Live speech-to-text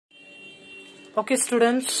Okay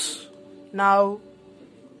students, now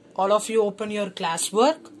all of you open your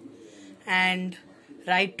classwork and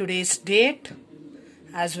write today's date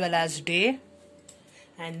as well as day,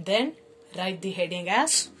 and then write the heading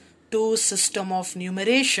as two system of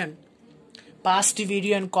numeration. Pause the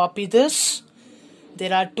video and copy this.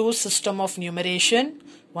 There are two system of numeration.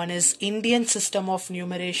 One is Indian system of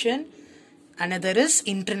numeration, another is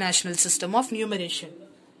international system of numeration.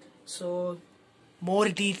 So more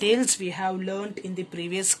details we have learnt in the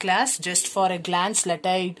previous class. Just for a glance, let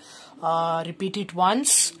I repeat it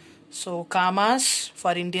once. So commas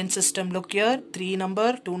for Indian system, look here, 3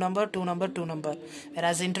 number, 2 number, 2 number, 2 number.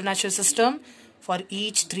 Whereas international system, for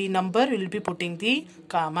each 3 number we will be putting the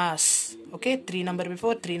commas. Okay, 3 number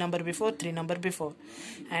before, 3 number before, 3 number before.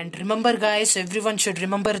 And remember guys, everyone should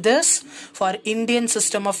remember this. For Indian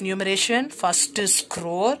system of numeration, first is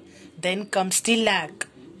crore, then comes the lakh,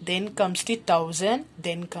 then comes the thousand,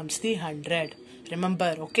 then comes the hundred.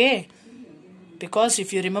 Remember, okay? Because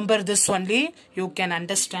if you remember this only, you can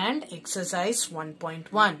understand exercise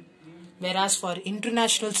 1.1. Whereas for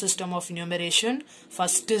international system of numeration,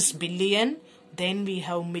 first is billion, then we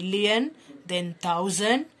have million, then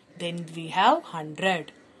thousand, then we have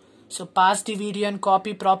hundred. So pause the video and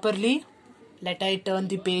copy properly. Let I turn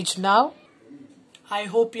the page now. I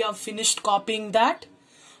hope you have finished copying that.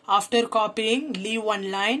 After copying, leave one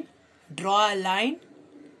line, draw a line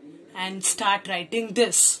and start writing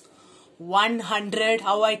this. 100,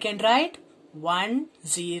 how I can write?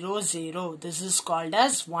 100. This is called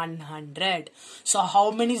as 100. So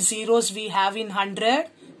how many zeros we have in 100?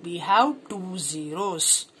 We have 2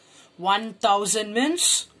 zeros. 1000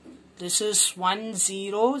 means this is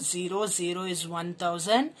 1000 is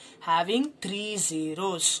 1000, having 3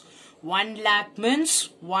 zeros. 1 lakh means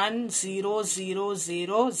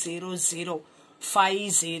 1,000,000, 5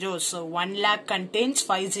 zeros. So 1 lakh contains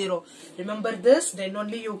 5 zeros. Remember this, then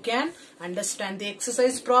only you can understand the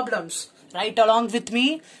exercise problems. Write along with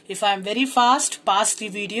me. If I am very fast, pause the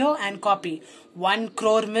video and copy. 1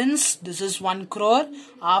 crore means this is 1 crore.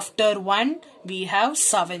 After 1 we have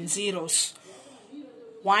 7 zeros.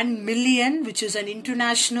 1 million, which is an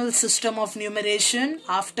international system of numeration,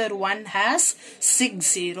 after 1 has 6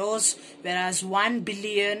 zeros, whereas 1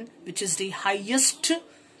 billion, which is the highest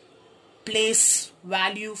place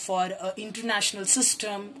value for an international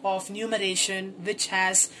system of numeration, which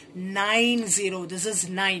has 9 zeros. This is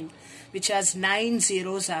 9, which has 9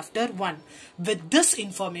 zeros after 1. With this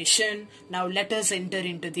information, now let us enter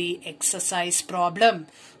into the exercise problem.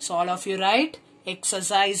 So all of you write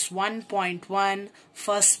exercise 1.1,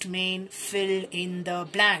 first main, fill in the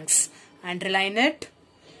blanks. Underline it.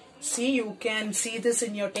 See, you can see this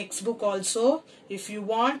in your textbook also. If you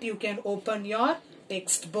want, you can open your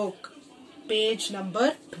textbook. Page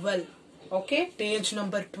number 12. Okay, page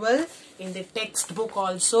number 12 in the textbook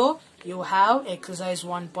also you have exercise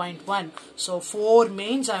 1.1. So 4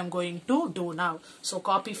 mains I am going to do now. So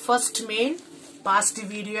copy first main, pause the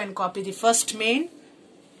video and copy the first main.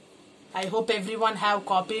 I hope everyone have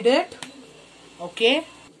copied it. Okay.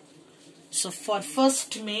 So for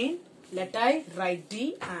first main, let I write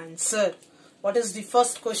the answer. What is the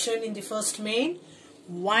first question in the first main?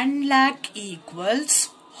 1 lakh equals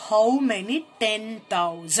how many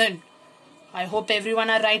 10,000? I hope everyone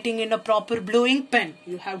are writing in a proper blue ink pen.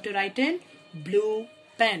 You have to write in blue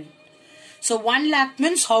pen. So 1 lakh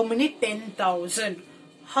means how many 10,000?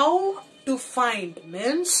 How to find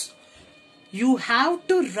means you have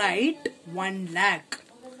to write 1 lakh.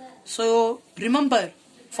 So remember,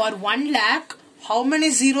 for 1 lakh, how many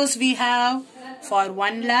zeros we have? For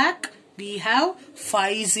 1 lakh, we have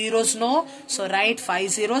 5 zeros, no? So write 5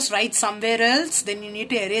 zeros, write somewhere else, then you need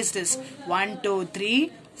to erase this. 1, 2,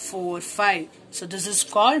 3, 4, 5. So this is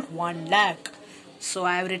called 1 lakh. So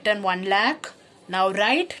I have written 1 lakh. Now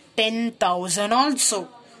write 10,000 also.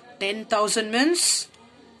 10,000 means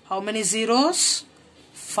how many zeros?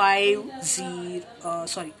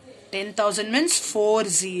 10,000 means 4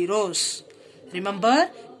 zeros. Remember,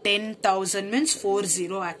 10,000 means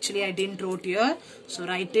 40. Actually, I didn't wrote here. So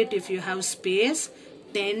write it if you have space.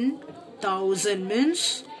 10,000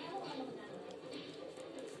 means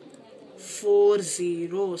 4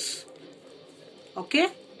 zeros. Okay?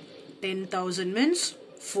 10,000 means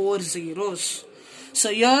 4 zeros. So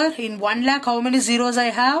here in 1 lakh, how many zeros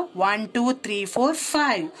I have? 1, 2, 3, 4,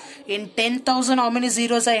 5. In 10,000, how many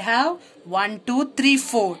zeros I have? 1, 2, 3,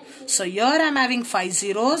 4. So here I am having 5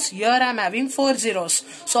 zeros. Here I am having 4 zeros.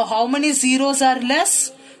 So how many zeros are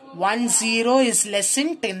less? 1 zero is less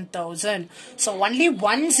in 10,000. So only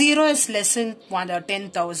 1 zero is less in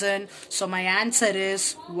 10,000. So my answer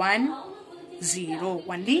is 1 0.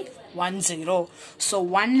 Only 1 0. So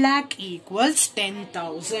 1 lakh equals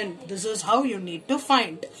 10,000. This is how you need to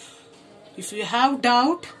find. If you have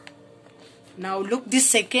doubt, now look this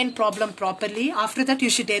second problem properly. After that you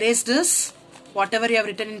should erase this. Whatever you have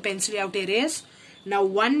written in pencil you have to erase. Now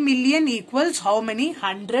 1 million equals how many?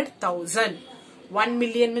 100,000. 1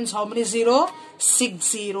 million means how many zero?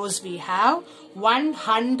 6 zeros we have.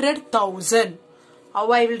 100,000.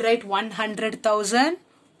 How I will write 100,000?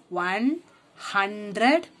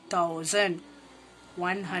 100,000.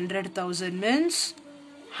 100,000 means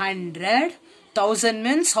 100. 1000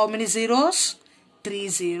 means how many zeros? 3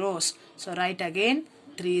 zeros. So write again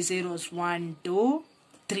 3 zeros. 1, 2,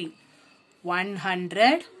 3.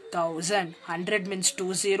 100,000. 100 means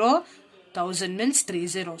 2 0. 1000 means 3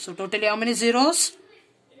 0. So totally how many zeros?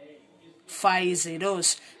 5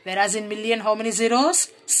 zeros. Whereas in million how many zeros?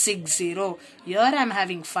 6 0. Here I am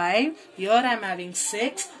having 5. Here I am having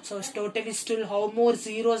 6. So totally still how more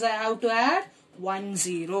zeros I have to add? 1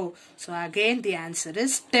 0. So again the answer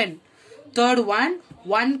is 10. Third one,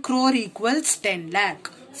 1 crore equals 10 lakh.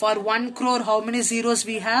 For 1 crore how many zeros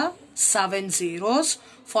we have? 7 zeros.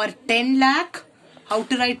 For 10 lakh, how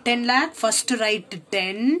to write 10 lakh? First write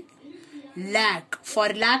 10 lakh. For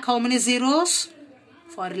lakh how many zeros?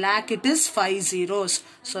 For lakh it is 5 zeros.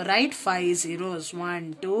 So write 5 zeros.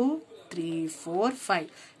 1, 2, 3, 4, 5.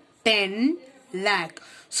 10 lakh.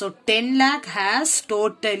 So 10 lakh has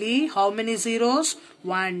totally how many zeros?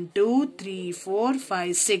 1, 2, 3, 4,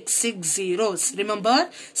 5, 6. 6 zeros. Remember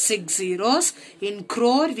 6 zeros. In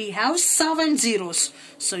crore we have 7 zeros.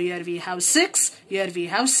 So here we have 6. Here we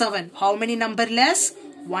have 7. How many number less?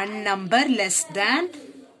 1 number less than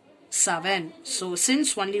 7. So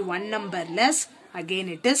since only 1 number less, again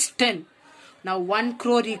it is 10. Now 1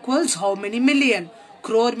 crore equals how many million?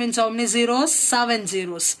 Crore means how many zeros? 7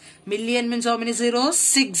 zeros. Million means how many zeros?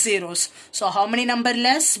 6 zeros. So how many number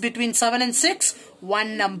less between 7 and 6?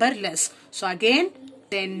 1 number less. So again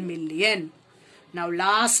 10 million. Now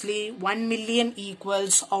lastly 1 million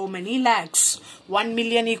equals how many lakhs? 1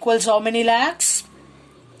 million equals how many lakhs?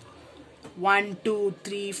 1, 2,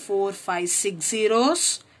 3, 4, 5, 6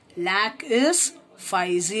 zeros. Lakh is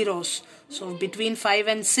 5 zeros. So between 5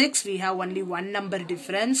 and 6 we have only 1 number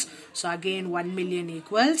difference. So again 1 million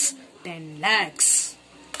equals 10 lakhs.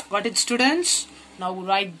 Got it, students? Now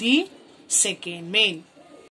write the second main.